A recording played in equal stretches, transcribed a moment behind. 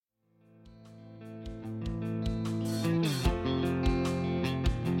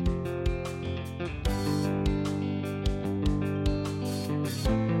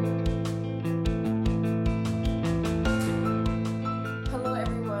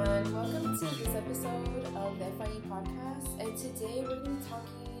today we're going to be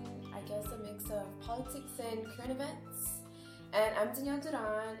talking, I guess, a mix of politics and current events. And I'm Danielle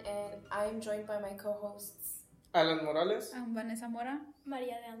Duran, and I'm joined by my co-hosts Alan Morales. I'm Vanessa Mora.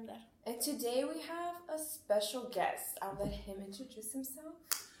 Maria de Andar. And today we have a special guest. I'll let him introduce himself.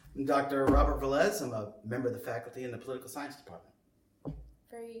 I'm Dr. Robert Velez. I'm a member of the faculty in the political science department.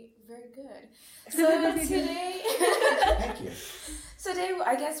 Very, very good. So today... Thank you. So today,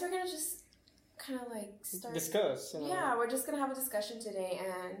 I guess we're going to just kind of like start... Discuss. Yeah, we're just going to have a discussion today,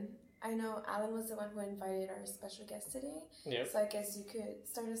 and I know Alan was the one who invited our special guest today. Yep. So I guess you could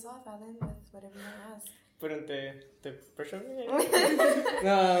start us off, Alan, with whatever you want to ask. Putting the pressure on me.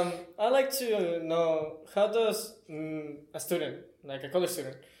 I'd like to know, how does a student, like a college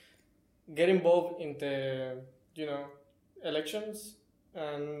student, get involved in the, elections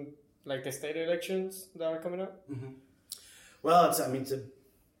and like the state elections that are coming up? Mm-hmm. Well, it's a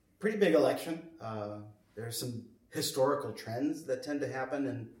pretty big election. There are some historical trends that tend to happen,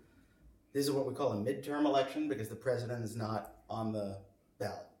 and this is what we call a midterm election because the president is not on the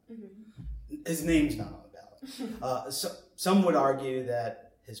ballot. Mm-hmm. His name's not on the ballot. So some would argue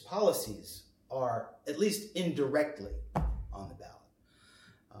that his policies are at least indirectly on the ballot.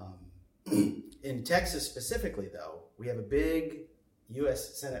 In Texas specifically, though, we have a big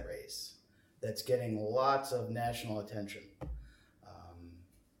U.S. Senate race that's getting lots of national attention.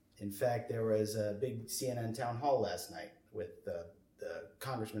 In fact, there was a big CNN town hall last night with the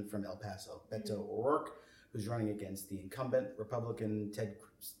congressman from El Paso, Beto O'Rourke, who's running against the incumbent Republican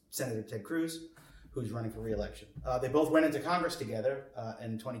Senator Ted Cruz, who's running for re-election. They both went into Congress together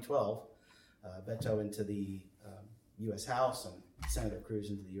in 2012, Beto into the U.S. House and Senator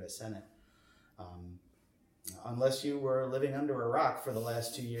Cruz into the U.S. Senate. Unless you were living under a rock for the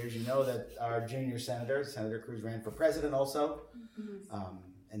last 2 years, you know that our junior senator, Senator Cruz, ran for president also.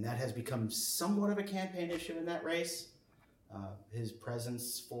 And that has become somewhat of a campaign issue in that race. His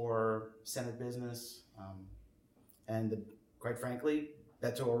presence for Senate business. And quite frankly,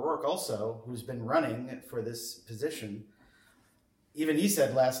 Beto O'Rourke also, who's been running for this position, even he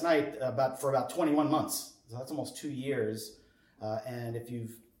said last night for about 21 months. So that's almost 2 years. And if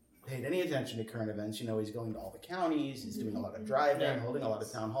you've paid any attention to current events, you know he's going to all the counties, he's doing a lot of driving, holding a lot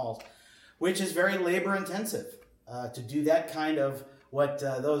of town halls, which is very labor intensive to do that kind of what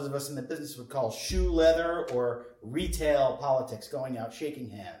those of us in the business would call shoe leather or retail politics, going out, shaking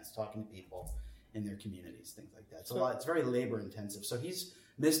hands, talking to people in their communities, things like that. So it's very labor intensive. So he's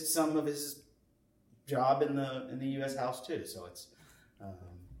missed some of his job in the U.S. House too. So it's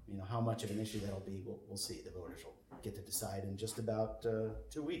how much of an issue that'll be, we'll see. The voters will get to decide in just about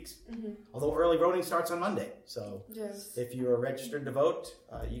 2 weeks. Mm-hmm. Although early voting starts on Monday. So if you are registered to vote,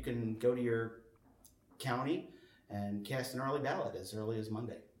 you can go to your county and cast an early ballot as early as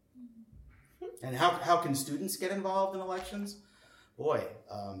Monday. Mm-hmm. And how can students get involved in elections? Boy,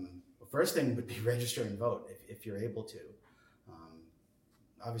 the first thing would be register and vote if you're able to.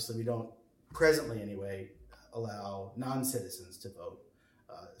 Obviously, we don't, presently anyway, allow non-citizens to vote,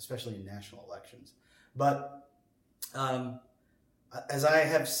 especially in national elections. But as I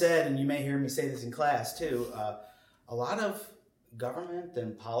have said, and you may hear me say this in class too, a lot of government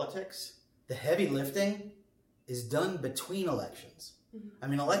and politics, the heavy lifting is done between elections. Mm-hmm. I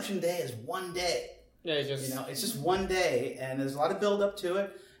mean, election day is one day. Yeah, it's just one day, and there's a lot of build up to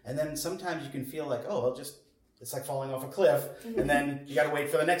it. And then sometimes you can feel like, it's like falling off a cliff, and then you got to wait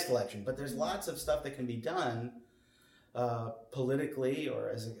for the next election. But there's lots of stuff that can be done politically or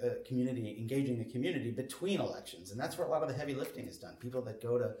as a community, engaging the community between elections. And that's where a lot of the heavy lifting is done. People that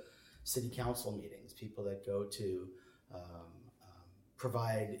go to city council meetings, people that go to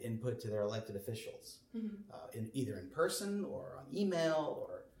provide input to their elected officials, either in person or on email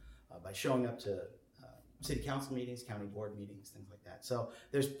or by showing up to city council meetings, county board meetings, things like that. So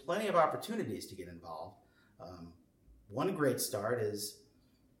there's plenty of opportunities to get involved. One great start is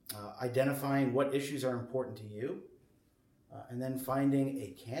identifying what issues are important to you, and then finding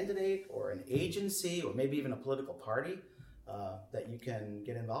a candidate or an agency or maybe even a political party that you can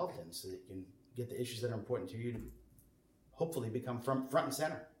get involved in so that you can get the issues that are important to you to hopefully become front and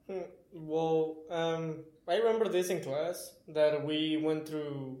center. Well, I remember this in class, that we went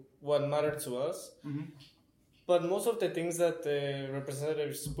through what mattered to us. Mm-hmm. But most of the things that the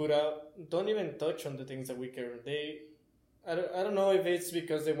representatives put out don't even touch on the things that we care. I don't know if it's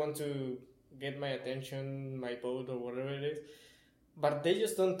because they want to get my attention, my vote, or whatever it is, but they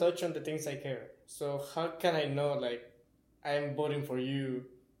just don't touch on the things I care. So how can I know, I'm voting for you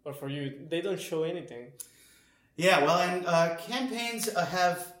or for you? They don't show anything. Yeah, well, and campaigns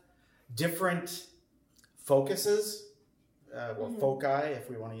have different focuses. Foci, if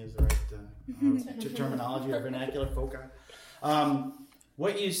we want to use the right terminology or vernacular, foci.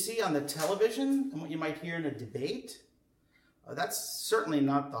 What you see on the television and what you might hear in a debate, that's certainly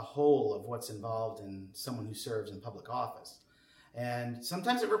not the whole of what's involved in someone who serves in public office. And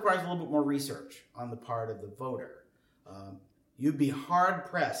sometimes it requires a little bit more research on the part of the voter. You'd be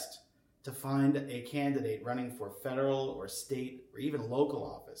hard-pressed to find a candidate running for federal or state or even local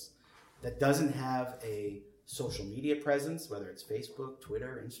office that doesn't have a social media presence, whether it's Facebook,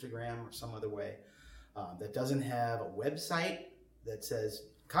 Twitter, Instagram, or some other way, that doesn't have a website that says,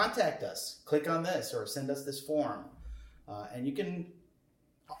 contact us, click on this, or send us this form. And you can,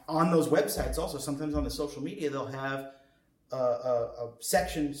 on those websites also, sometimes on the social media, they'll have a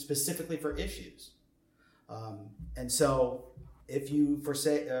section specifically for issues. And so if you,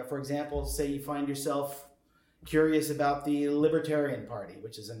 for example, say you find yourself curious about the Libertarian Party,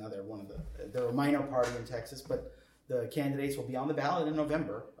 which is another one of they're a minor party in Texas, but the candidates will be on the ballot in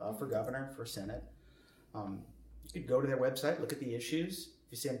November for governor, for Senate. You could go to their website, look at the issues.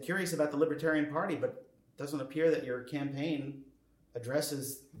 If you say, I'm curious about the Libertarian Party, but it doesn't appear that your campaign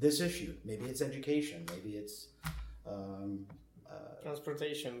addresses this issue. Maybe it's education, maybe it's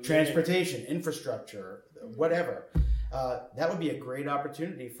transportation, infrastructure, whatever. That would be a great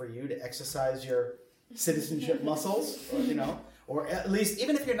opportunity for you to exercise your citizenship muscles, or at least,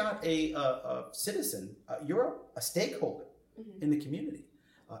 even if you're not a citizen, you're a stakeholder in the community.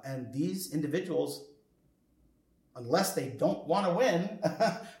 And these individuals, unless they don't want to win,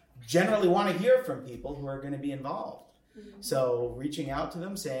 generally want to hear from people who are going to be involved. So reaching out to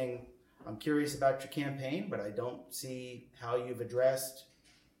them saying, I'm curious about your campaign, but I don't see how you've addressed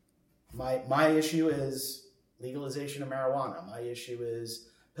my issue is legalization of marijuana. My issue is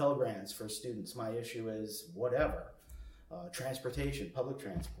Pell Grants for students. My issue is whatever, transportation, public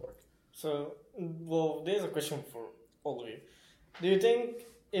transport. So, there's a question for all of you. Do you think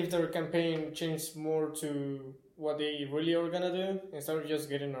if their campaign changed more to what they really are gonna do instead of just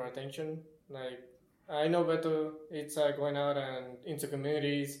getting our attention? Like, I know Beto, it's going out and into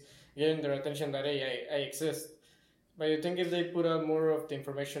communities, getting their attention that, hey, I exist. But you think if they put out more of the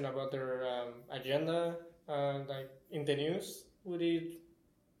information about their agenda, like in the news, would it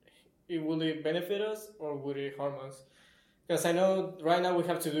benefit us or would it harm us? Because I know right now we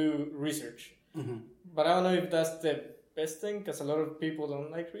have to do research, but I don't know if that's the best thing because a lot of people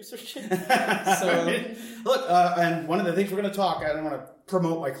don't like researching. So look, and one of the things we're going to talk, I don't want to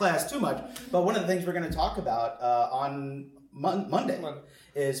promote my class too much, but one of the things we're going to talk about on Monday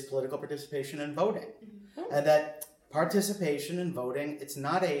is political participation in voting. And that participation in voting, it's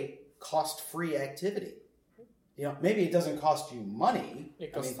not a cost-free activity. Maybe it doesn't cost you money.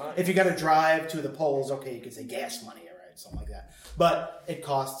 It costs time. If you got to drive to the polls, okay, you could say gas money, all right, something like that. But it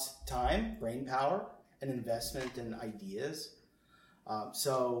costs time, brain power, an investment in ideas.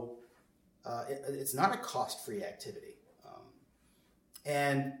 So it's not a cost-free activity.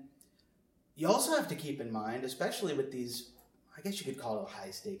 And you also have to keep in mind, especially with these, I guess you could call it a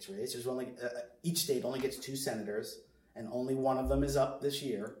high-stakes race. There's only each state only gets 2 senators, and only one of them is up this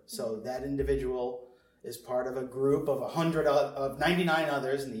year. So that individual is part of a group of 99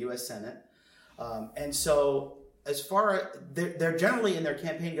 others in the U.S. Senate. And so as far they're generally in their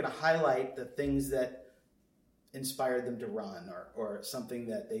campaign going to highlight the things that inspired them to run or something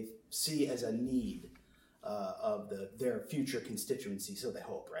that they see as a need of their future constituency. So they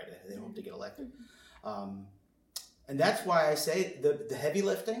hope, right? They hope to get elected. And that's why I say the heavy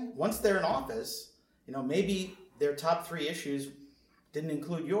lifting, once they're in office, maybe their top 3 issues didn't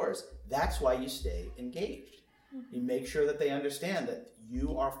include yours. That's why you stay engaged. You make sure that they understand that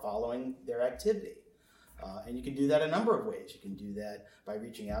you are following their activity. And you can do that a number of ways. You can do that by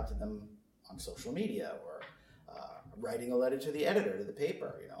reaching out to them on social media or writing a letter to the editor, to the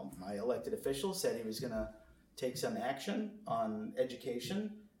paper. My elected official said he was going to take some action on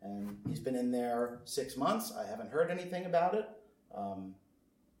education, and he's been in there 6 months. I haven't heard anything about it.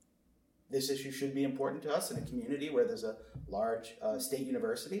 This issue should be important to us in a community where there's a large state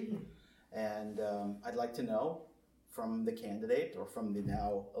university. And I'd like to know from the candidate or from the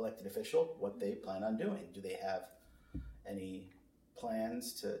now elected official what they plan on doing. Do they have any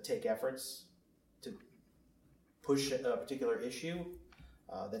plans to take efforts to push a particular issue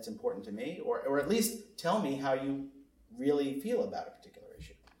that's important to me? Or at least tell me how you really feel about a particular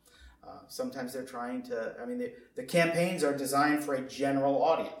issue. Sometimes they're trying to, the campaigns are designed for a general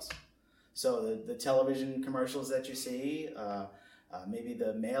audience. So the television commercials that you see, maybe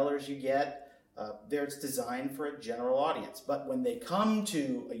the mailers you get, it's designed for a general audience. But when they come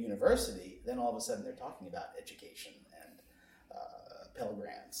to a university, then all of a sudden they're talking about education and Pell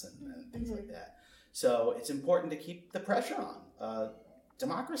Grants and things like that. So it's important to keep the pressure on.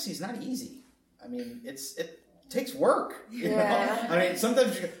 Democracy is not easy. takes work. You know? I mean,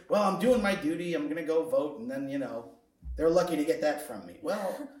 sometimes you go, well, I'm doing my duty. I'm going to go vote. And then, they're lucky to get that from me.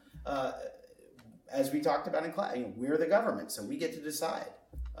 Well, as we talked about in class, we're the government, so we get to decide.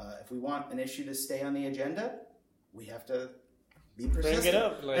 If we want an issue to stay on the agenda, we have to be persistent. Bring it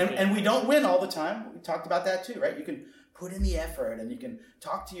up. And we don't win all the time. We talked about that too, right? You can put in the effort, and you can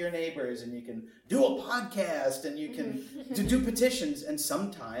talk to your neighbors, and you can do a podcast, and you can do petitions, and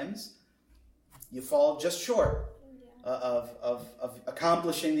sometimes you fall just short of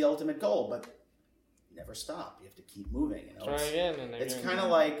accomplishing the ultimate goal, but never stop. You have to keep moving. Try again and again. It's kind of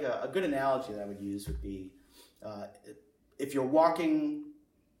like a good analogy that I would use would be if you're walking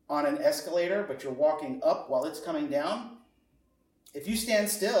on an escalator, but you're walking up while it's coming down. If you stand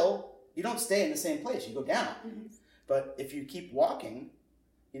still, you don't stay in the same place. You go down. Mm-hmm. But if you keep walking,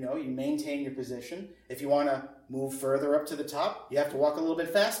 you maintain your position. If you want to move further up to the top, you have to walk a little bit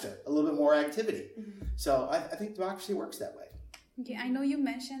faster, a little bit more activity. Mm-hmm. So I think democracy works that way. Okay, I know you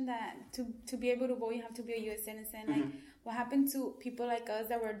mentioned that to be able to vote, you have to be a U.S. citizen. Like, what happened to people like us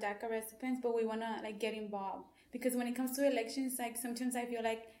that were DACA recipients, but we want to get involved? Because when it comes to elections, sometimes I feel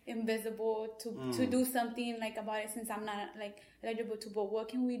invisible to do something about it, since I'm not eligible to vote. What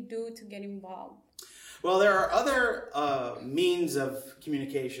can we do to get involved? Well, there are other means of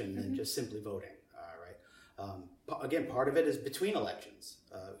communication than just simply voting. Right? Again, part of it is between elections,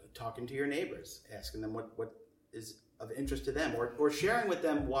 talking to your neighbors, asking them what is of interest to them, or sharing with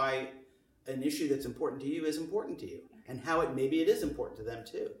them why an issue that's important to you is important to you, and how maybe it is important to them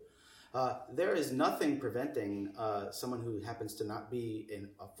too. There is nothing preventing someone who happens to not be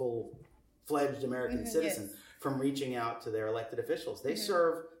a full-fledged American citizen from reaching out to their elected officials. They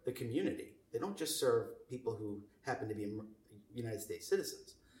serve the community. They don't just serve people who happen to be United States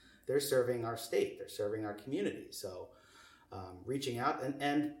citizens. They're serving our state. They're serving our community. So reaching out,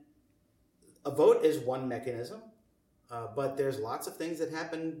 and a vote is one mechanism, but there's lots of things that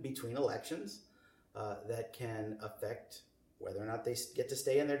happen between elections that can affect whether or not they get to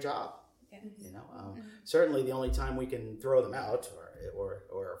stay in their job. Certainly the only time we can throw them out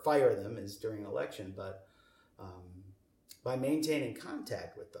or fire them is during an election, but by maintaining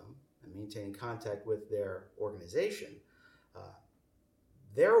contact with them and maintaining contact with their organization,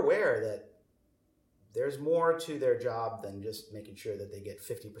 they're aware that there's more to their job than just making sure that they get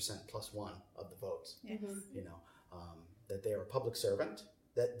 50% plus one of the votes. That they are a public servant,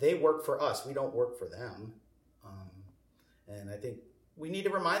 that they work for us. We don't work for them. And I think we need to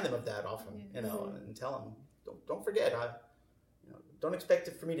remind them of that often, and tell them, don't forget, don't expect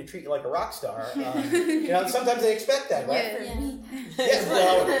it for me to treat you like a rock star. Sometimes they expect that, right? Yes,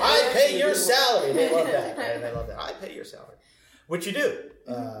 well, I pay your salary. They love that. Right? They love that. I pay your salary, which you do.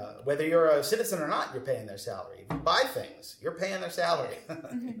 Whether you're a citizen or not, you're paying their salary. If you buy things, you're paying their salary.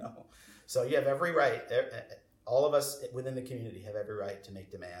 So you have every right. All of us within the community have every right to make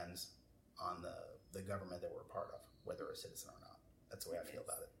demands on the government that we're a part of, whether we're a citizen or not. That's the way I feel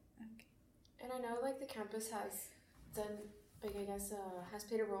about it. Okay. And I know the campus has done, has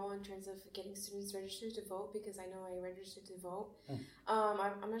played a role in terms of getting students registered to vote, because I know I registered to vote.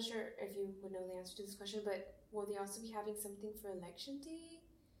 I'm not sure if you would know the answer to this question, but will they also be having something for election day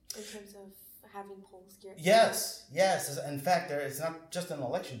in terms of having polls here? Yes. In fact, it's not just an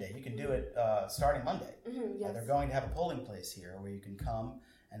election day. You can do it starting Monday. Yes. They're going to have a polling place here where you can come,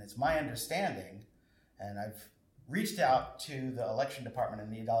 and it's my understanding, and I've reached out to the election department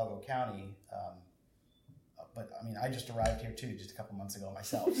in Hidalgo County, but I just arrived here too, just a couple months ago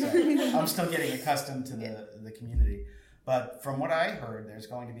myself, so I'm still getting accustomed to the community. But from what I heard, there's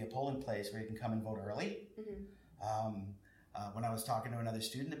going to be a polling place where you can come and vote early. When I was talking to another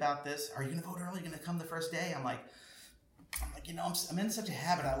student about this, are you going to vote early? Are you going to come the first day? I'm like, I'm in such a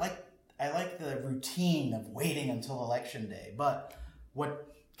habit. I like the routine of waiting until election day. But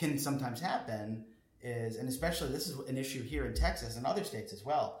what can sometimes happen is, and especially this is an issue here in Texas and other states as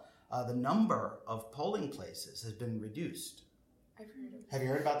well, the number of polling places has been reduced. I've heard of it. Have you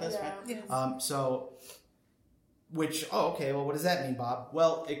heard about this? Yeah. Right? Yes. What does that mean, Bob?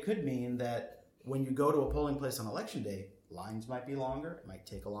 Well, it could mean that when you go to a polling place on election day, lines might be longer. It might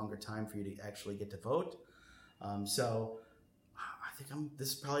take a longer time for you to actually get to vote. So I think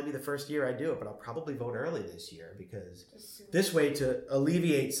this will probably be the first year I do it, but I'll probably vote early this year, because this way to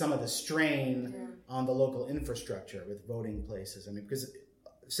alleviate some of the strain on the local infrastructure with voting places. Because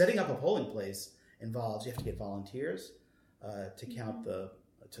setting up a polling place involves, you have to get volunteers to count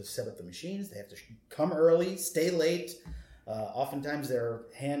to set up the machines. They have to come early, stay late. Oftentimes they're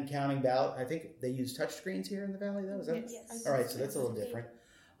hand counting ballot. I think they use touch screens here in the Valley, though. Is that yes? All right, so that's a little different.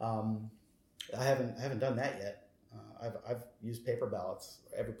 I haven't done that yet. I've used paper ballots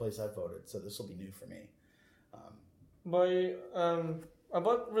every place I've voted, so this will be new for me.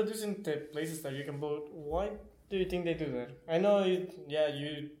 About reducing the places that you can vote, why do you think they do that? I know,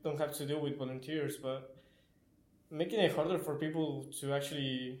 you don't have to deal with volunteers, but making it harder for people to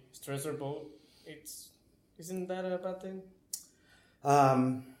actually stress their vote, isn't that a bad thing?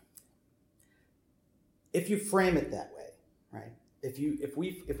 If you frame it that way, right?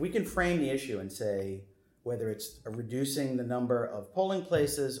 If we can frame the issue and say whether it's reducing the number of polling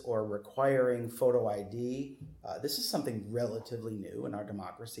places or requiring photo ID, this is something relatively new in our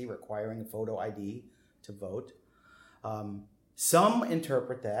democracy, requiring photo ID to vote. Some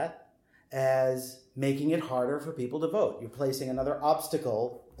interpret that as making it harder for people to vote. You're placing another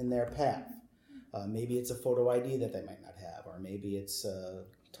obstacle in their path. Maybe it's a photo ID that they might not have, or maybe it's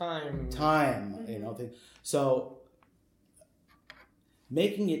time. So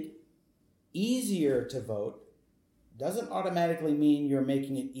making it easier to vote doesn't automatically mean you're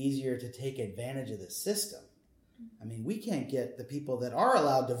making it easier to take advantage of the system. I mean, we can't get the people that are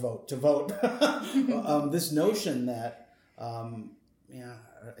allowed to vote. This notion that, again,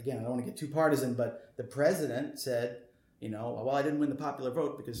 I don't want to get too partisan, but the president said, well, I didn't win the popular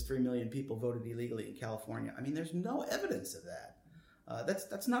vote because 3 million people voted illegally in California. I mean, there's no evidence of that.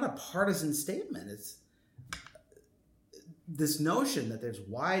 That's not a partisan statement. It's this notion that there's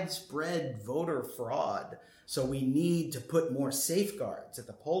widespread voter fraud, so we need to put more safeguards at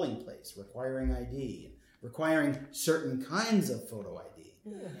the polling place, requiring ID, requiring certain kinds of photo ID.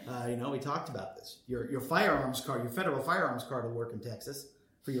 We talked about this. Your firearms card, your federal firearms card will work in Texas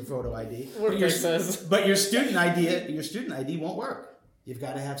for your photo ID. But your student ID won't work. You've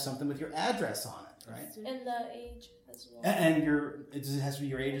got to have something with your address on it, right? And the age as well. And it has to be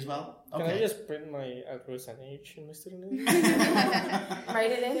your age as well? Okay. Can I just print my address and age in my student ID?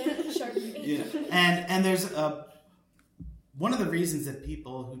 Write it in. Sharpie. Yeah. And there's one of the reasons that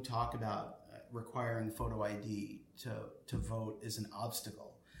people who talk about requiring photo ID to vote is an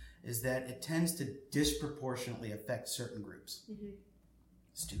obstacle is that it tends to disproportionately affect certain groups. Mm-hmm.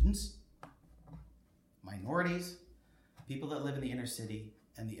 Students, minorities, people that live in the inner city,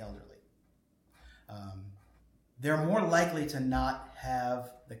 and the elderly. They're more likely to not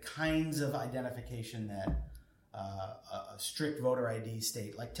have the kinds of identification that a strict voter ID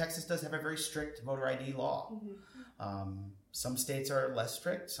state, like Texas does have a very strict voter ID law. Mm-hmm. Some states are less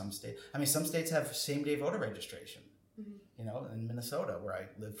strict. Some states have same-day voter registration. Mm-hmm. In Minnesota, where I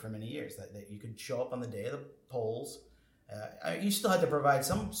lived for many years, that you could show up on the day of the polls. You still had to provide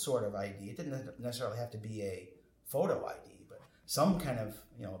some sort of ID. It didn't necessarily have to be a photo ID, but some kind of,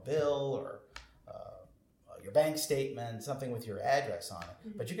 a bill or your bank statement, something with your address on it.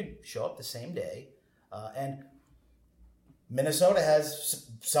 Mm-hmm. But you could show up the same day. And Minnesota has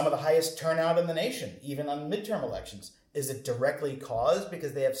some of the highest turnout in the nation, even on midterm elections. Is it directly caused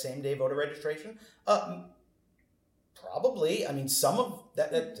because they have same-day voter registration? Probably. I mean, some of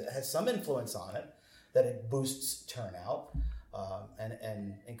that has some influence on it, that it boosts turnout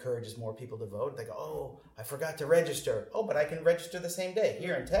and encourages more people to vote. They go, oh, I forgot to register. Oh, but I can register the same day.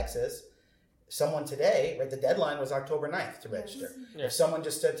 Here in Texas, someone today, right, the deadline was October 9th to register. Yes. If someone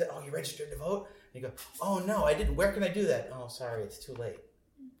just said, oh, you registered to vote? You go, oh, no, I didn't. Where can I do that? Oh, sorry, it's too late.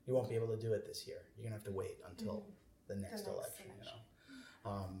 You won't be able to do it this year. You're going to have to wait until the next election.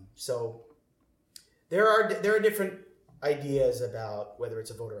 So there are different ideas about whether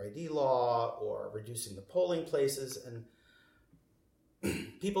it's a voter ID law or reducing the polling places, and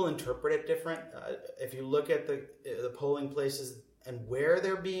people interpret it different. If you look at the polling places and where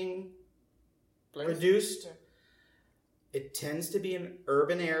they're being reduced, it tends to be in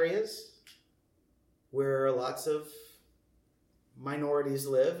urban areas where lots of minorities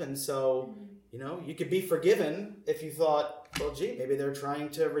live, and so you could be forgiven if you thought, well, gee, maybe they're trying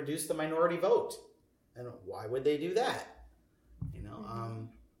to reduce the minority vote, and why would they do that?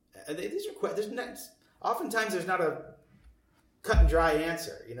 These are oftentimes there's not a cut and dry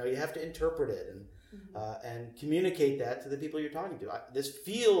answer. You have to interpret it and communicate that to the people you're talking to. This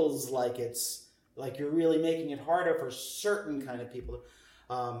feels like it's like you're really making it harder for certain kind of people,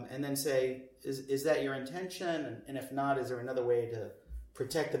 and then say, is that your intention? And if not, is there another way to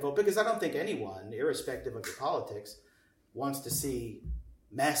protect the vote? Because I don't think anyone, irrespective of your politics, wants to see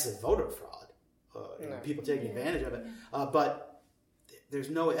massive voter fraud. People taking advantage of it. But there's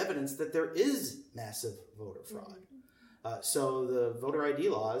no evidence that there is massive voter fraud. So the voter ID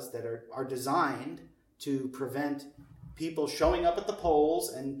laws that are designed to prevent people showing up at the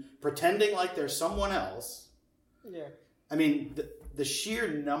polls and pretending like they're someone else. Yeah. I mean, the sheer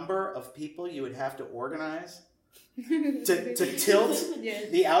number of people you would have to organize to tilt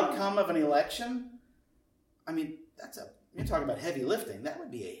the outcome of an election, I mean, that's a you're talking about heavy lifting. That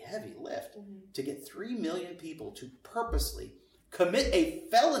would be a heavy lift to get 3 million people to purposely commit a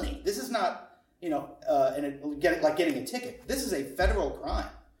felony. This is not, like getting a ticket. This is a federal crime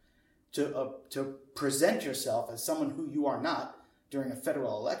to present yourself as someone who you are not during a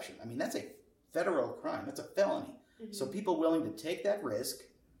federal election. I mean, that's a federal crime. That's a felony. So people willing to take that risk,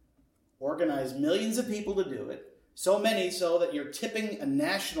 organize millions of people to do it, so many so that you're tipping a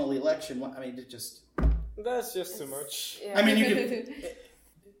national election. I mean, it just... That's just too much. Yeah. I mean,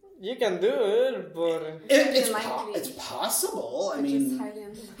 You can do it, but... It's possible. I mean,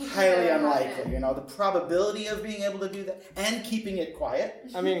 highly unlikely. The probability of being able to do that and keeping it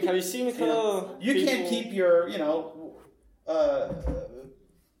quiet. I mean, have you seen how you can't keep your,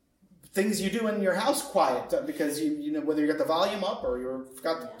 things you do in your house quiet because you know whether you got the volume up or you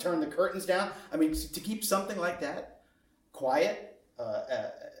forgot to turn the curtains down. I mean, to keep something like that quiet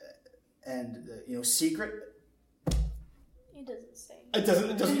and secret. It doesn't say. It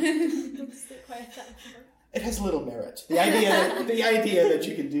doesn't. Don't stay quiet that long. It has little merit. The idea that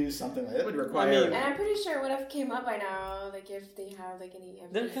you can do something like that would require. And I'm pretty sure it would have came up by now, like if they have like any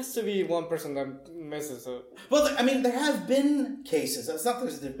evidence. There has to be one person that messes up. Well, I mean, there have been cases. It's not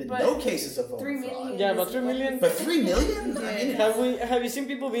there's been no cases of voter 3 million. fraud. Yeah, but 3 million. But 3 million? I mean, Have you seen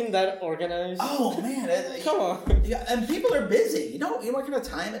people being that organized? oh man, Come on. Yeah, and people are busy. You know what kind of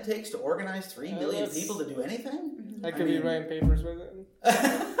time it takes to organize 3 million that's- people to do anything? I could be writing papers with it.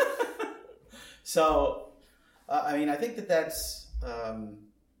 So, I think that's.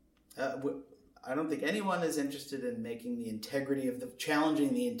 I don't think anyone is interested in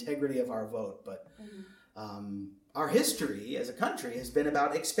challenging the integrity of our vote, but our history as a country has been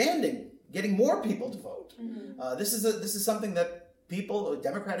about expanding, getting more people to vote. This is something that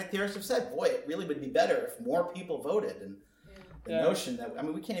Democratic theorists have said. Boy, it really would be better if more people voted. And the notion that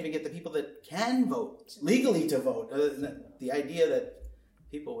we can't even get the people that can vote legally to vote. The idea that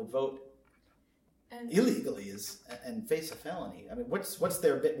people would vote illegally and face a felony. I mean, what's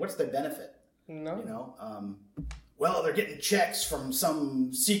their benefit? No. Well, they're getting checks from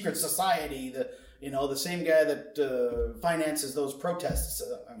some secret society. The same guy that finances those protests.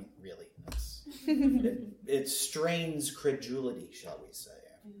 I mean, really, it strains credulity, shall we say?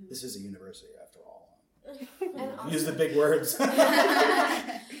 This is a university, after all. Use the big words. I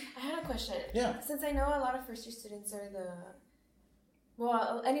had a question. Yeah. Since I know a lot of first-year students are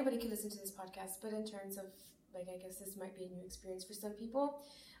anybody can listen to this podcast, but in terms of, I guess this might be a new experience for some people,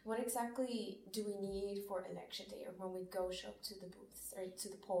 what exactly do we need for election day or when we show up to the booths or to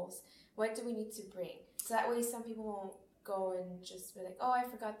the polls? What do we need to bring? So that way some people won't go and just be like, oh, I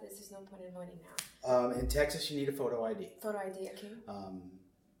forgot this, there's no point in voting now. In Texas, you need a photo ID. Photo ID, okay.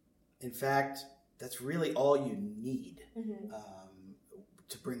 In fact, that's really all you need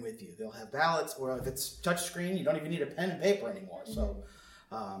to bring with you. They'll have ballots, or if it's touchscreen, you don't even need a pen and paper anymore. So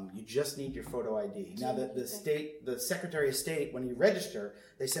you just need your photo ID. Now, the Secretary of State, when you register,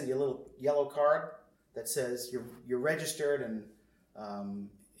 they send you a little yellow card that says you're registered and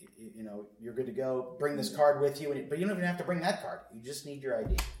you're good to go. Bring this card with you, but you don't even have to bring that card. You just need your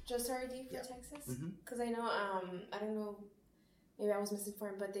ID. Just our ID for Texas? Because I know, I don't know, maybe I was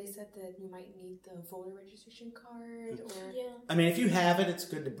misinformed, but they said that you might need the voter registration card or... Yeah. I mean, if you have it, it's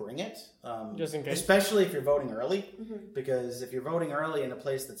good to bring it. Just in case. Especially if you're voting early. Because if you're voting early in a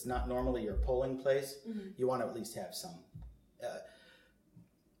place that's not normally your polling place, you want to at least have some.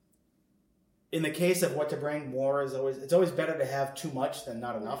 In the case of what to bring, more is it's always better to have too much than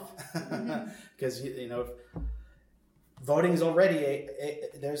not enough. Because, voting is already,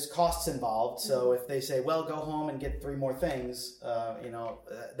 there's costs involved. So if they say, well, go home and get 3 more things,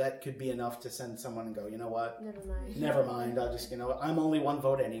 that could be enough to send someone and go, you know what? Never mind. I'll just, I'm only 1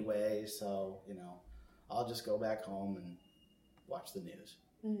 vote anyway. So, I'll just go back home and watch the news.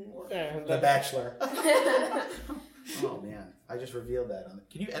 Or The Bachelor. Oh man, I just revealed that.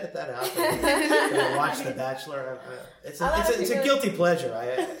 Can you edit that out? Watch The Bachelor. It's a guilty pleasure.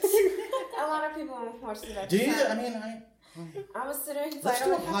 A lot of people watch The Bachelor. Do you? I mean, I was sitting. Let's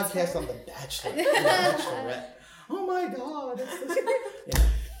do a podcast on The Bachelor. The Bachelorette. Oh my god.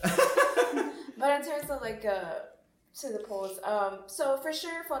 But in terms of to the polls, so for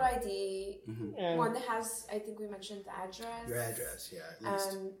sure photo ID, one that has, I think we mentioned the address. Your address, yeah, at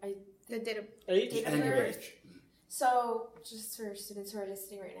least. The data. And your age. So just for students who are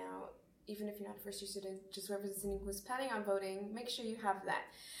listening right now, even if you're not a first-year student, just whoever's listening who's planning on voting, make sure you have that.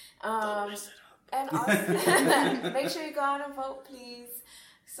 Don't mess it up. And also, make sure you go out and vote, please.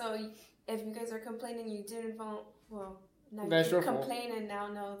 So if you guys are complaining you didn't vote, well, now you can complain and now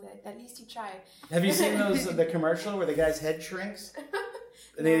know that at least you tried. Have you seen the commercial where the guy's head shrinks?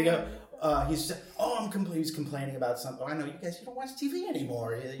 And then you go, he's just, he's complaining about something. I know you guys, you don't watch TV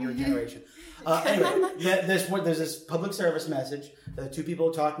anymore. Your generation. Anyway, there's this public service message. The two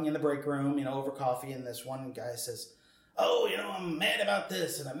people talking in the break room, over coffee, and this one guy says, I'm mad about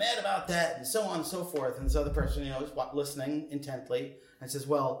this and I'm mad about that, and so on and so forth. And this other person, is listening intently and says,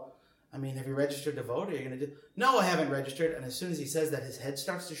 well, have you registered to vote? Are you going to do? No, I haven't registered. And as soon as he says that, his head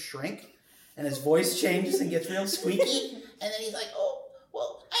starts to shrink and his voice changes and gets real squeaky. And then he's like, oh,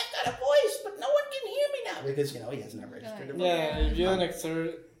 well, I've got a voice, but no one can hear me now. Because, he hasn't registered to vote. Yeah, if you don't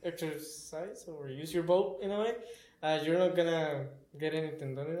exercise or use your vote in a way, you're not going to get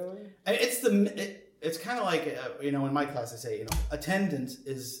anything done in a way. It's kind of like, in my class I say, attendance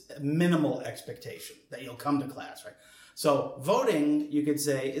is a minimal expectation that you'll come to class, right? So voting, you could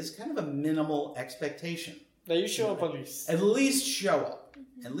say, is kind of a minimal expectation. That you show up at least. At least show up.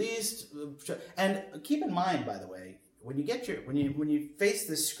 At least, and keep in mind, by the way, when you face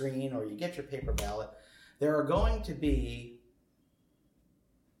this screen or you get your paper ballot, there are going to be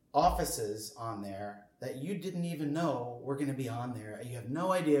offices on there that you didn't even know were going to be on there. You have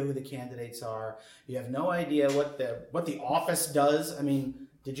no idea who the candidates are. You have no idea what the office does.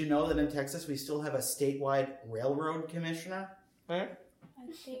 Did you know that in Texas we still have a statewide railroad commissioner? Huh?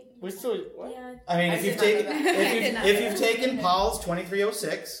 I think. We still. What? Yeah. If you've taken Paul's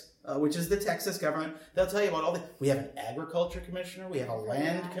 2306, which is the Texas government, they'll tell you about all the. We have an agriculture commissioner, we have a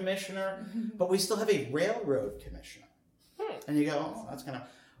land commissioner, but we still have a railroad commissioner. And you go, oh, that's kind of.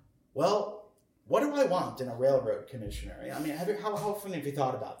 Well, what do I want in a railroad commissioner? How often have you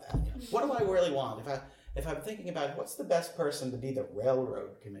thought about that? What do I really want? If I'm thinking about what's the best person to be the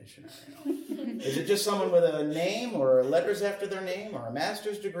railroad commissioner, is it just someone with a name or letters after their name or a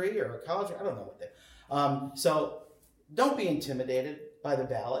master's degree or a college? I don't know what they. So don't be intimidated by the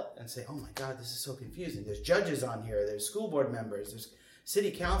ballot and say, "Oh my God, this is so confusing." There's judges on here. There's school board members. There's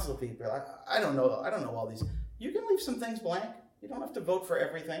city council people. I don't know all these. You can leave some things blank. You don't have to vote for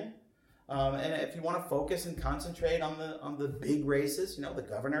everything. And if you want to focus and concentrate on the big races, the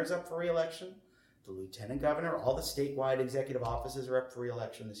governor's up for re-election. The lieutenant governor, all the statewide executive offices are up for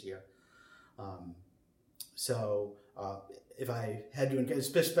re-election this year. If I had to,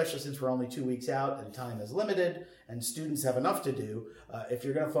 especially since we're only 2 weeks out and time is limited and students have enough to do, if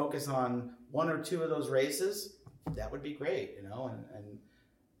you're going to focus on one or two of those races, that would be great,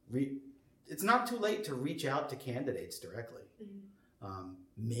 it's not too late to reach out to candidates directly.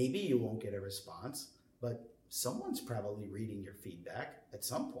 Maybe you won't get a response, but someone's probably reading your feedback at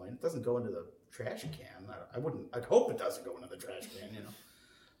some point. It doesn't go into the trash can. I'd hope it doesn't go into the trash can,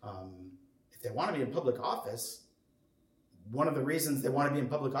 If they want to be in public office, one of the reasons they want to be in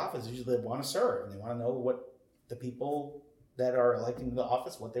public office is usually they want to serve and they want to know what the people that are electing to the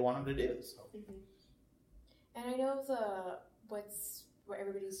office, what they want them to do. So. And I know what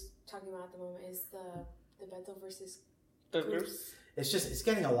everybody's talking about at the moment is the Beto versus Cruz. It's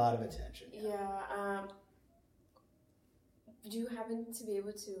getting a lot of attention. Yeah. Do you happen to be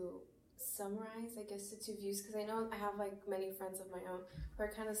able to summarize, I guess, the two views? Because I know I have many friends of my own who are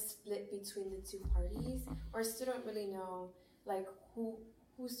kind of split between the two parties, or still don't really know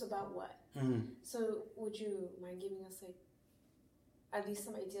who's about what. Mm-hmm. So would you mind giving us at least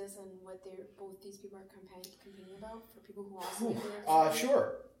some ideas on what both these people are campaigning about for people who also?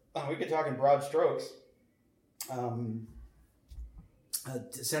 Sure. We could talk in broad strokes.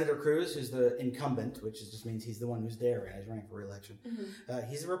 Senator Cruz, who's the incumbent, which just means he's the one who's there and is running for re-election. Mm-hmm.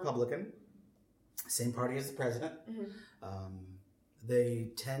 He's a Republican, same party as the president. Mm-hmm.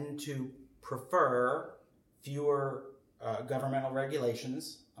 They tend to prefer fewer governmental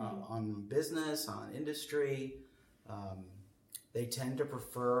regulations on business, on industry. They tend to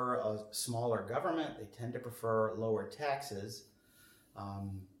prefer a smaller government. They tend to prefer lower taxes.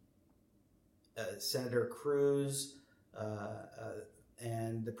 Senator Cruz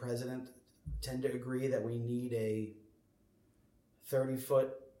and the president tend to agree that we need a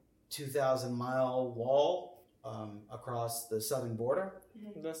 30-foot, 2,000-mile wall across the southern border.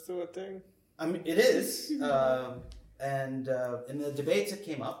 That's still a thing. It is. And in the debates that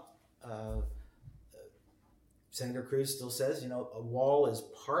came up, Senator Cruz still says, a wall is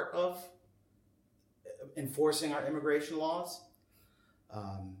part of enforcing our immigration laws.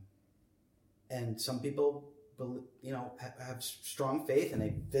 And some people, have strong faith in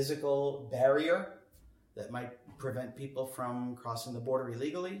a physical barrier that might prevent people from crossing the border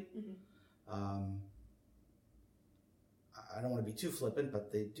illegally. Mm-hmm. I don't want to be too flippant,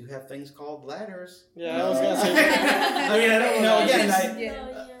 but they do have things called ladders. Yeah, I was going to say. I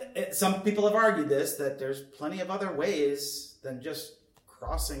don't, some people have argued that there's plenty of other ways than just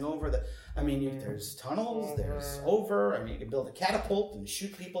crossing over there's tunnels, there's over. I mean, you can build a catapult and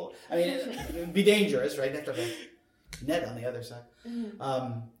shoot people. I mean, it would be dangerous, right? After the net on the other side.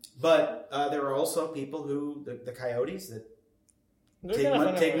 But there are also people who, the coyotes, that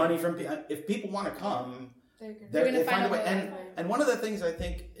take money from people. If people want to come, they find a way. And one of the things I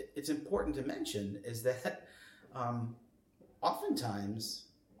think it's important to mention is that oftentimes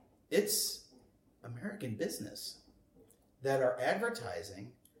it's American business that are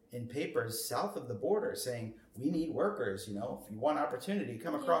advertising in papers south of the border saying, we need workers, if you want opportunity,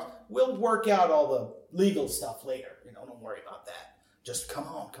 come across. We'll work out all the legal stuff later. Don't worry about that. Just come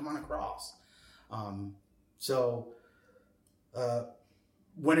on across.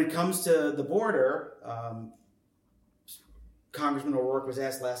 When it comes to the border, Congressman O'Rourke was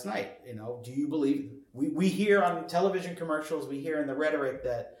asked last night, do you believe, we hear on television commercials, we hear in the rhetoric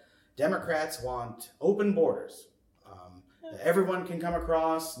that Democrats want open borders. Everyone can come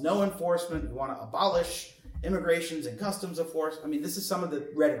across, no enforcement. We want to abolish immigrations and customs enforcement. I mean, this is some of the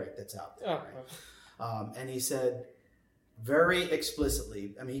rhetoric that's out there. Right? And he said very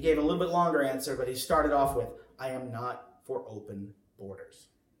explicitly, he gave a little bit longer answer, but he started off with, I am not for open borders.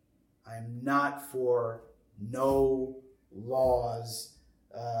 I am not for no laws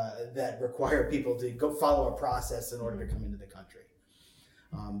that require people to go follow a process in order to come into the country.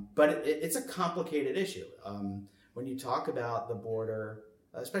 But it's a complicated issue. When you talk about the border,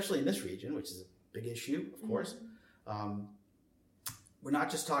 especially in this region, which is a big issue, of course, we're not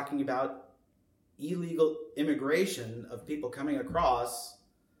just talking about illegal immigration of people coming across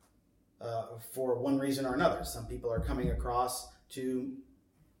for one reason or another. Some people are coming across to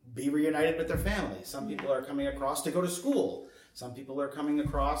be reunited with their families. Some people are coming across to go to school. Some people are coming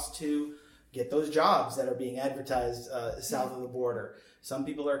across to get those jobs that are being advertised south of the border. Some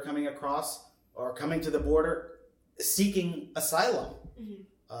people are coming across or coming to the border seeking asylum,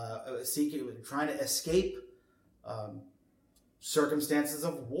 trying to escape circumstances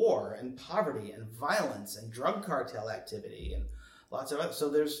of war and poverty and violence and drug cartel activity and lots of other. So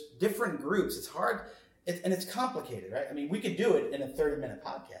there's different groups. It's hard, and it's complicated, right? I mean, we could do it in a 30-minute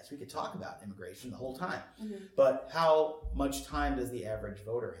podcast. We could talk about immigration the whole time. But how much time does the average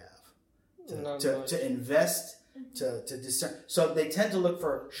voter have to invest, to discern? So they tend to look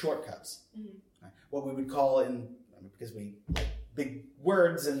for shortcuts. Right? What we would call because we like big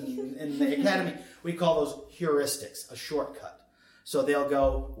words in the academy, we call those heuristics, a shortcut. So they'll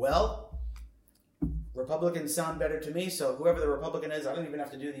go, well, Republicans sound better to me, so whoever the Republican is, I don't even have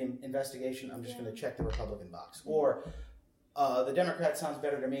to do the investigation. I'm just going to check the Republican box. Or the Democrat sounds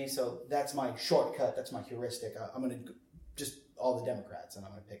better to me, so that's my shortcut, that's my heuristic. I'm going to just all the Democrats, and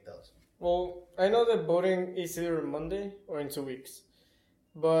I'm going to pick those. Well, I know that voting is either Monday or in 2 weeks.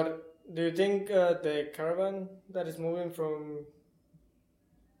 But do you think the caravan that is moving from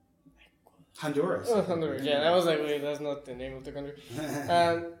Honduras? Oh, Honduras. Yeah, I was like, wait, that's not the name of the country.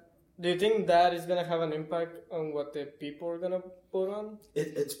 Do you think that is going to have an impact on what the people are going to vote on?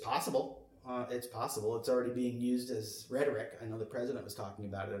 It's possible. It's possible. It's already being used as rhetoric. I know the president was talking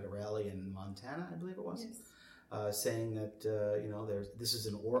about it at a rally in Montana, I believe it was, saying that this is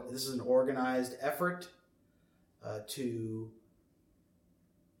an organized effort to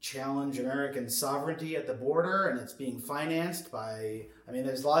challenge American sovereignty at the border, and it's being financed by. I mean,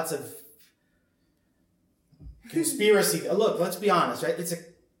 there's lots of conspiracy. Look, let's be honest, right? It's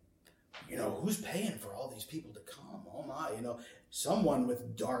who's paying for all these people to come? Oh my, someone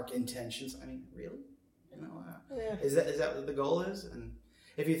with dark intentions. I mean, really? Is that what the goal is? And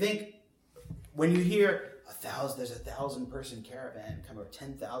if you think, when you hear there's 1,000-person caravan or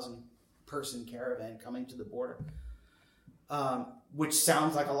 10,000 person caravan coming to the border, which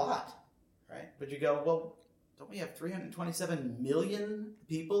sounds like a lot, right? But you go, well, don't we have 327 million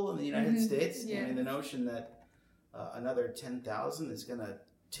people in the United States? Yeah. I mean, the notion that another 10,000 is going to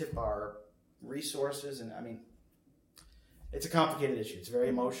tip our resources, and I mean, it's a complicated issue. It's very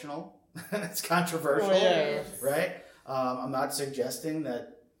emotional. It's controversial, right? I'm not suggesting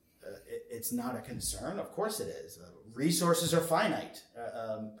that it's not a concern. Of course it is. Resources are finite.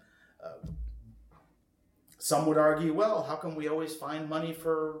 Some would argue, well, how come we always find money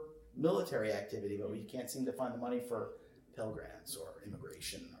for military activity, but we can't seem to find the money for Pell Grants or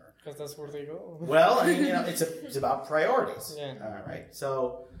immigration? Because that's where they go. Well, I mean, it's about priorities. Yeah. All right.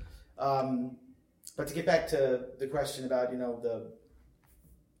 So, but to get back to the question about,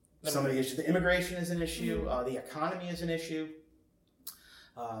 some of the issues, the immigration is an issue. The economy is an issue.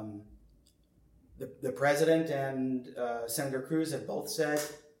 The president and Senator Cruz have both said,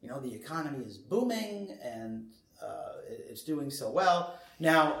 the economy is booming and it's doing so well.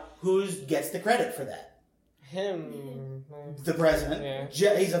 Now, who gets the credit for that? Him. The president.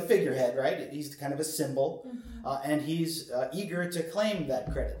 Yeah. He's a figurehead, right? He's kind of a symbol. And he's eager to claim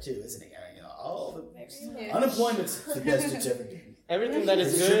that credit, too, isn't he? Unemployment's the best it's ever been. Everything that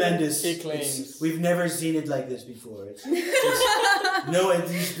is It's good, tremendous. he claims. We've never seen it like this before. They're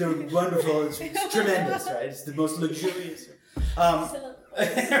wonderful. It's tremendous, right? It's the most luxurious.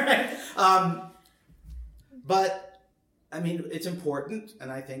 Right? But, I mean, it's important,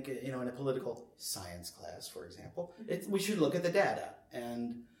 and I think, in a political science class, for example, we should look at the data.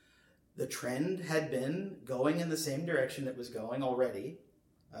 And the trend had been going in the same direction it was going already,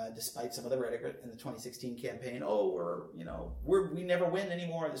 despite some of the rhetoric in the 2016 campaign. We never win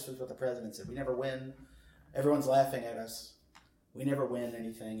anymore. This was what the president said. We never win. Everyone's laughing at us. We never win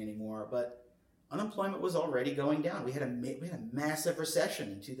anything anymore. But unemployment was already going down. We had a massive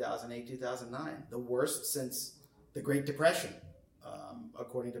recession in 2008, 2009, the worst since the Great Depression,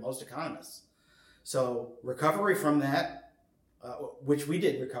 according to most economists. So recovery from that, which we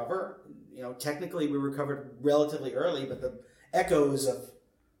did recover. Technically we recovered relatively early, but the echoes of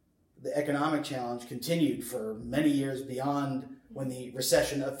the economic challenge continued for many years beyond when the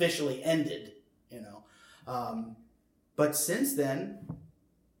recession officially ended. But since then,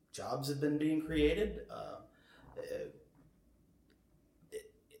 jobs have been being created.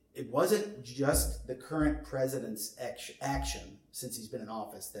 It wasn't just the current president's action since he's been in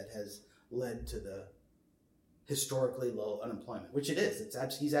office that has led to the historically low unemployment, which it is.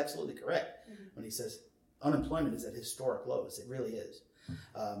 He's absolutely correct when he says unemployment is at historic lows. It really is.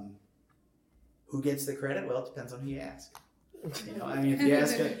 Who gets the credit? Well, it depends on who you ask.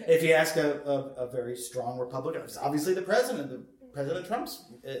 If you ask a very strong Republican, it's obviously the president. President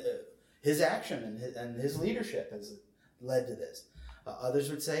Trump's his action and his leadership has led to this. Others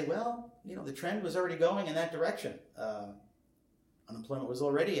would say, well, the trend was already going in that direction. Unemployment was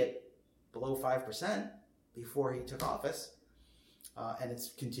already at below 5% before he took office, and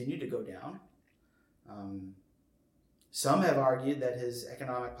it's continued to go down. Some have argued that his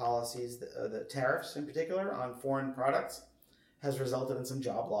economic policies, the tariffs in particular on foreign products, has resulted in some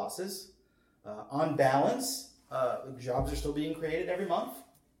job losses. On balance, jobs are still being created every month.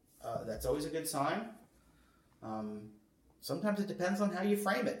 That's always a good sign. Sometimes it depends on how you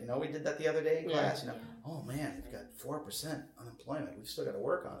frame it. We did that the other day in class. Oh man, we've got 4% unemployment. We've still got to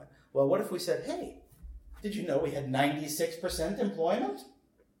work on it. Well, what if we said, hey, did you know we had 96% employment?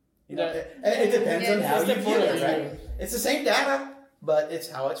 It depends on how you view it, right? It's the same data, but it's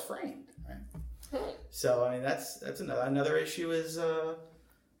how it's framed, right? So, that's another issue is,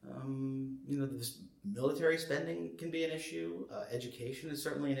 this military spending can be an issue. Education is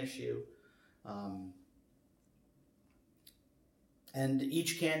certainly an issue. And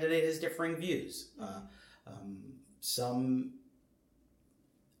each candidate has differing views. Some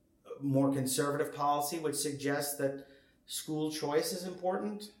more conservative policy would suggest that school choice is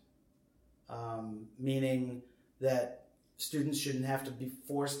important, meaning that students shouldn't have to be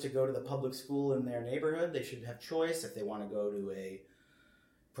forced to go to the public school in their neighborhood. They should have choice if they want to go to a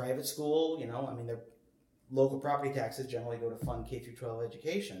private school. Their local property taxes generally go to fund K through 12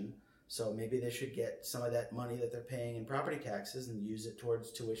 education. So maybe they should get some of that money that they're paying in property taxes and use it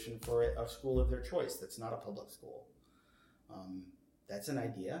towards tuition for a school of their choice that's not a public school. That's an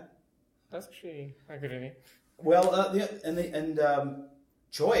idea. That's actually a good idea. Well,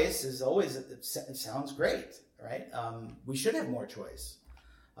 choice is always, it sounds great, right? We should have more choice.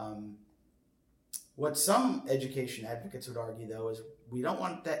 What some education advocates would argue, though, is we don't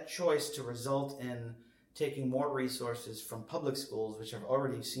want that choice to result in taking more resources from public schools, which have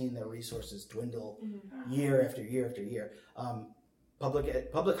already seen their resources dwindle year after year after year.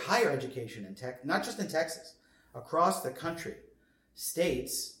 Public higher education in not just in Texas, across the country,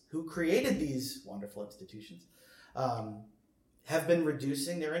 states who created these wonderful institutions have been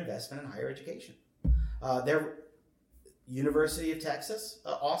reducing their investment in higher education. Their University of Texas,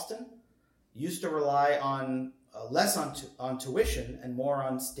 Austin, used to rely on less on tuition and more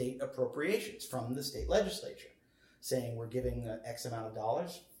on state appropriations from the state legislature, saying we're giving X amount of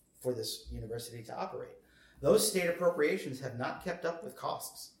dollars for this university to operate. Those state appropriations have not kept up with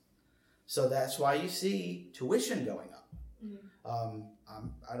costs. So that's why you see tuition going up.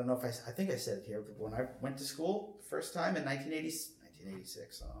 I don't know if I think I said it here, but when I went to school the first time in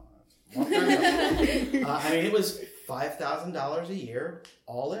 1986, that's a long time ago. It was $5,000 a year,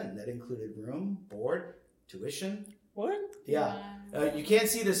 all in. That included room, board, tuition. What? Yeah. You can't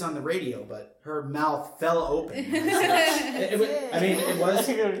see this on the radio, but her mouth fell open. It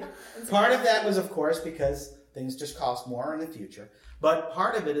was part of that was, of course, because things just cost more in the future. But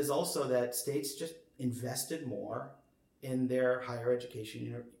part of it is also that states just invested more in their higher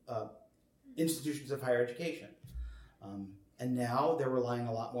education institutions of higher education. And now they're relying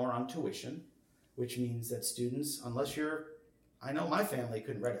a lot more on tuition, which means that students, unless you're, I know my family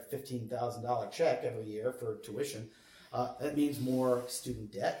couldn't write a $15,000 check every year for tuition. That means more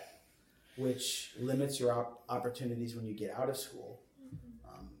student debt, which limits your opportunities when you get out of school.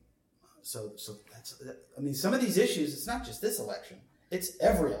 So that's, I mean, some of these issues, it's not just this election, it's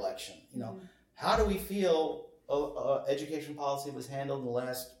every election. You know, how do we feel education policy was handled in the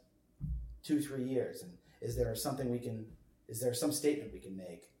last 2-3 years? And is there some statement we can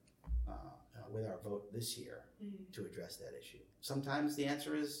make with our vote this year to address that issue? Sometimes the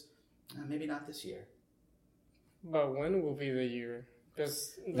answer is maybe not this year. But when will be the year?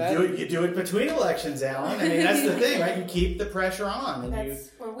 Because you do it between elections, Alan. I mean, that's the thing, right? You keep the pressure on. And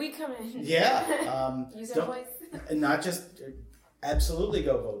that's where we come in. Yeah. Use our voice. And not just absolutely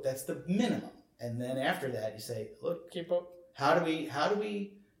go vote. That's the minimum. And then after that, you say, look, keep up. How do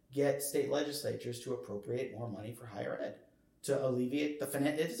we get state legislatures to appropriate more money for higher ed to alleviate the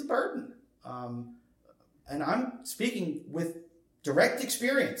it's a burden. And I'm speaking with direct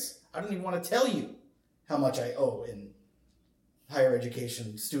experience. I don't even want to tell you how much I owe in higher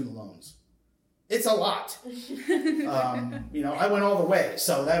education student loans. It's a lot. I went all the way,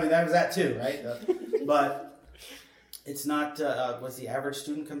 so that was that too, right? But it's not. Was the average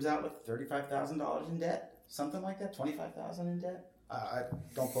student comes out with $35,000 in debt, something like that, $25,000 in debt?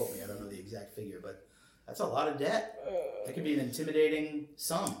 Don't quote me. I don't know the exact figure, but that's a lot of debt. That could be an intimidating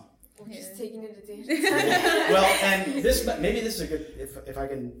sum. We're just taking it a day. Well, and maybe this is a good. If I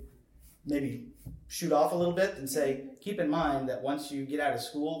can maybe shoot off a little bit and say, keep in mind that once you get out of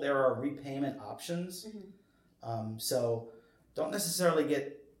school, there are repayment options. So don't necessarily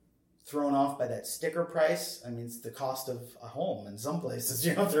get thrown off by that sticker price. I mean, it's the cost of a home in some places,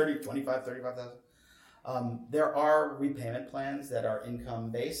 $35,000. There are repayment plans that are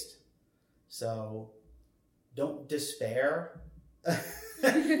income based. So don't despair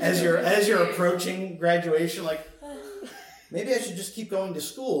as you're approaching graduation, like, maybe I should just keep going to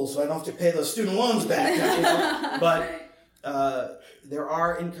school so I don't have to pay those student loans back. But there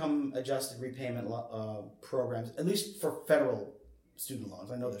are income-adjusted repayment programs, at least for federal student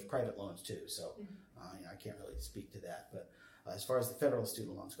loans. I know there's private loans too, so I can't really speak to that. But as far as the federal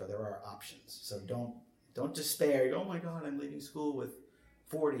student loans go, there are options. So don't despair. Oh my God, I'm leaving school with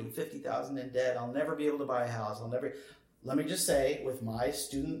 $40,000, $50,000 in debt. I'll never be able to buy a house. Let me just say, with my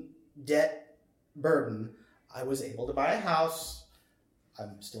student debt burden, I was able to buy a house.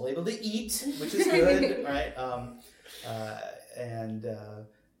 I'm still able to eat, which is good, right? I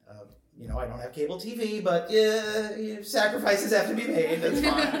don't have cable TV, but sacrifices have to be made. That's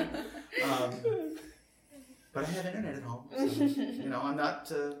fine. But I have internet at home.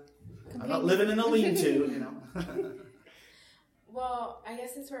 So, I'm not living in a lean-to. Well, I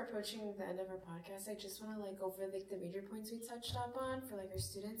guess since we're approaching the end of our podcast, I just want to go over the major points we touched up on for our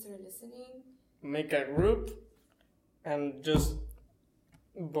students that are listening. Make a group and just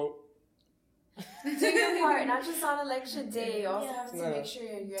vote. Do your part, not just on election day. You also have to make sure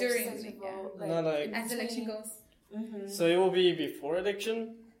you exercise your vote. As the election goes. Mm-hmm. So it will be before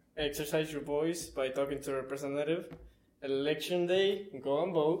election. Exercise your voice by talking to a representative. Election day, go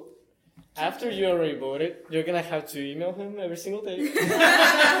and vote. After you already voted, you're gonna have to email him every single day.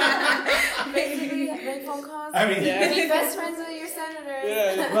 Basically, make phone calls. I mean, be best friends with your senators.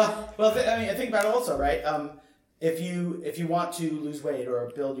 Yeah. Well. I think about it also, right? If you want to lose weight or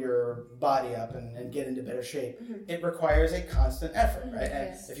build your body up and get into better shape, it requires a constant effort, right?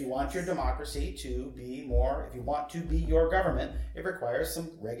 Yes. And if you want your democracy to be more, if you want to be your government, it requires some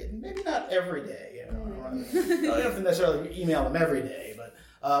regular, maybe not every day. You don't have to necessarily email them every day, but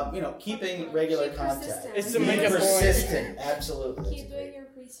keeping regular contact. It's to make a persistent, absolutely. Keep doing your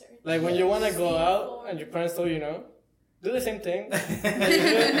research. Like when you want to go out and your parents told you no, do the same thing.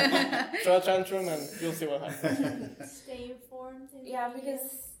 Throw a tantrum and you'll see what happens. Stay informed.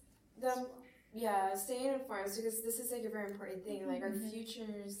 Staying informed because this is a very important thing. Our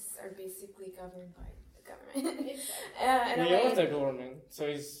futures are basically governed by the government. We are the government, so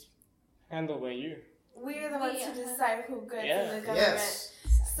it's handled by you. We're the ones who decide who gets in the government. Yes.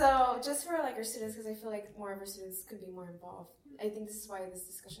 So just for our students, because I feel like more of our students could be more involved. I think this is why this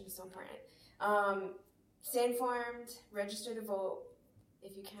discussion is so important. Stay informed, register to vote.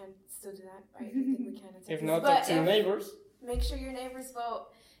 If you can still do that, right? I think we can. If not, talk to your neighbors. Make sure your neighbors vote.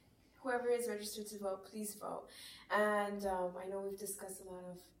 Whoever is registered to vote, please vote. And I know we've discussed a lot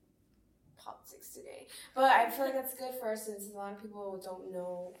of politics today, but I feel like that's good for our students. A lot of people don't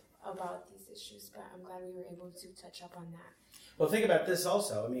know about these issues, but I'm glad we were able to touch up on that. Well, think about this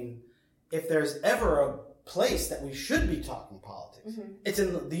also. I mean, if there's ever place that we should be talking politics. It's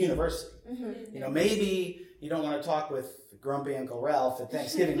in the university. You know, maybe you don't want to talk with grumpy Uncle Ralph at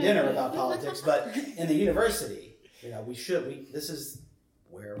Thanksgiving dinner about politics, but in the university, you know, this is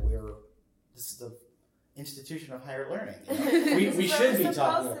the institution of higher learning. You know? we should be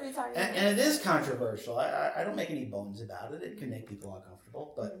talking about it. And it is controversial. I don't make any bones about it. It can make people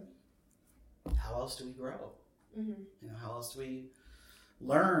uncomfortable, but how else do we grow? You know, how else do we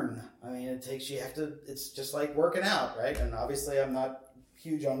learn? I mean, it's just like working out, right? And obviously I'm not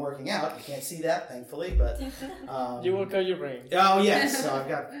huge on working out. You can't see that, thankfully, but... you work out your brain. Oh, yes. So I've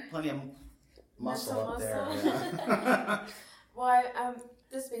got plenty of muscle up there. Yeah. Well,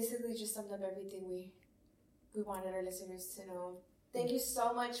 this basically just summed up everything we wanted our listeners to know. Thank you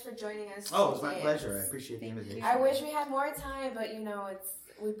so much for joining us. Oh, it was my pleasure. I appreciate the invitation. I wish we had more time, but, you know,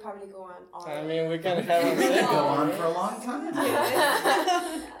 we'd probably go on all I mean, we can have we can go on for a long time.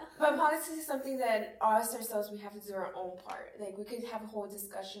 But politics is something that us ourselves, we have to do our own part. Like, we could have a whole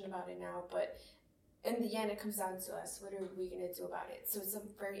discussion about it now, but in the end, it comes down to us. What are we going to do about it? So it's a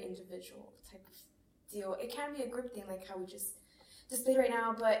very individual type of deal. It can be a group thing, like how we just displayed right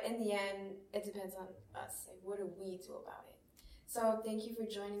now, but in the end, it depends on us. Like, what do we do about it? So thank you for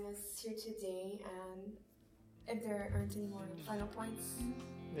joining us here today, and if there aren't any more final points.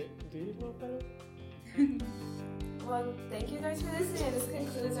 Do you know better? Well, thank you guys for listening. This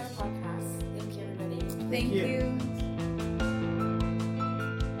concludes our podcast. Thank you, everybody. Thank you.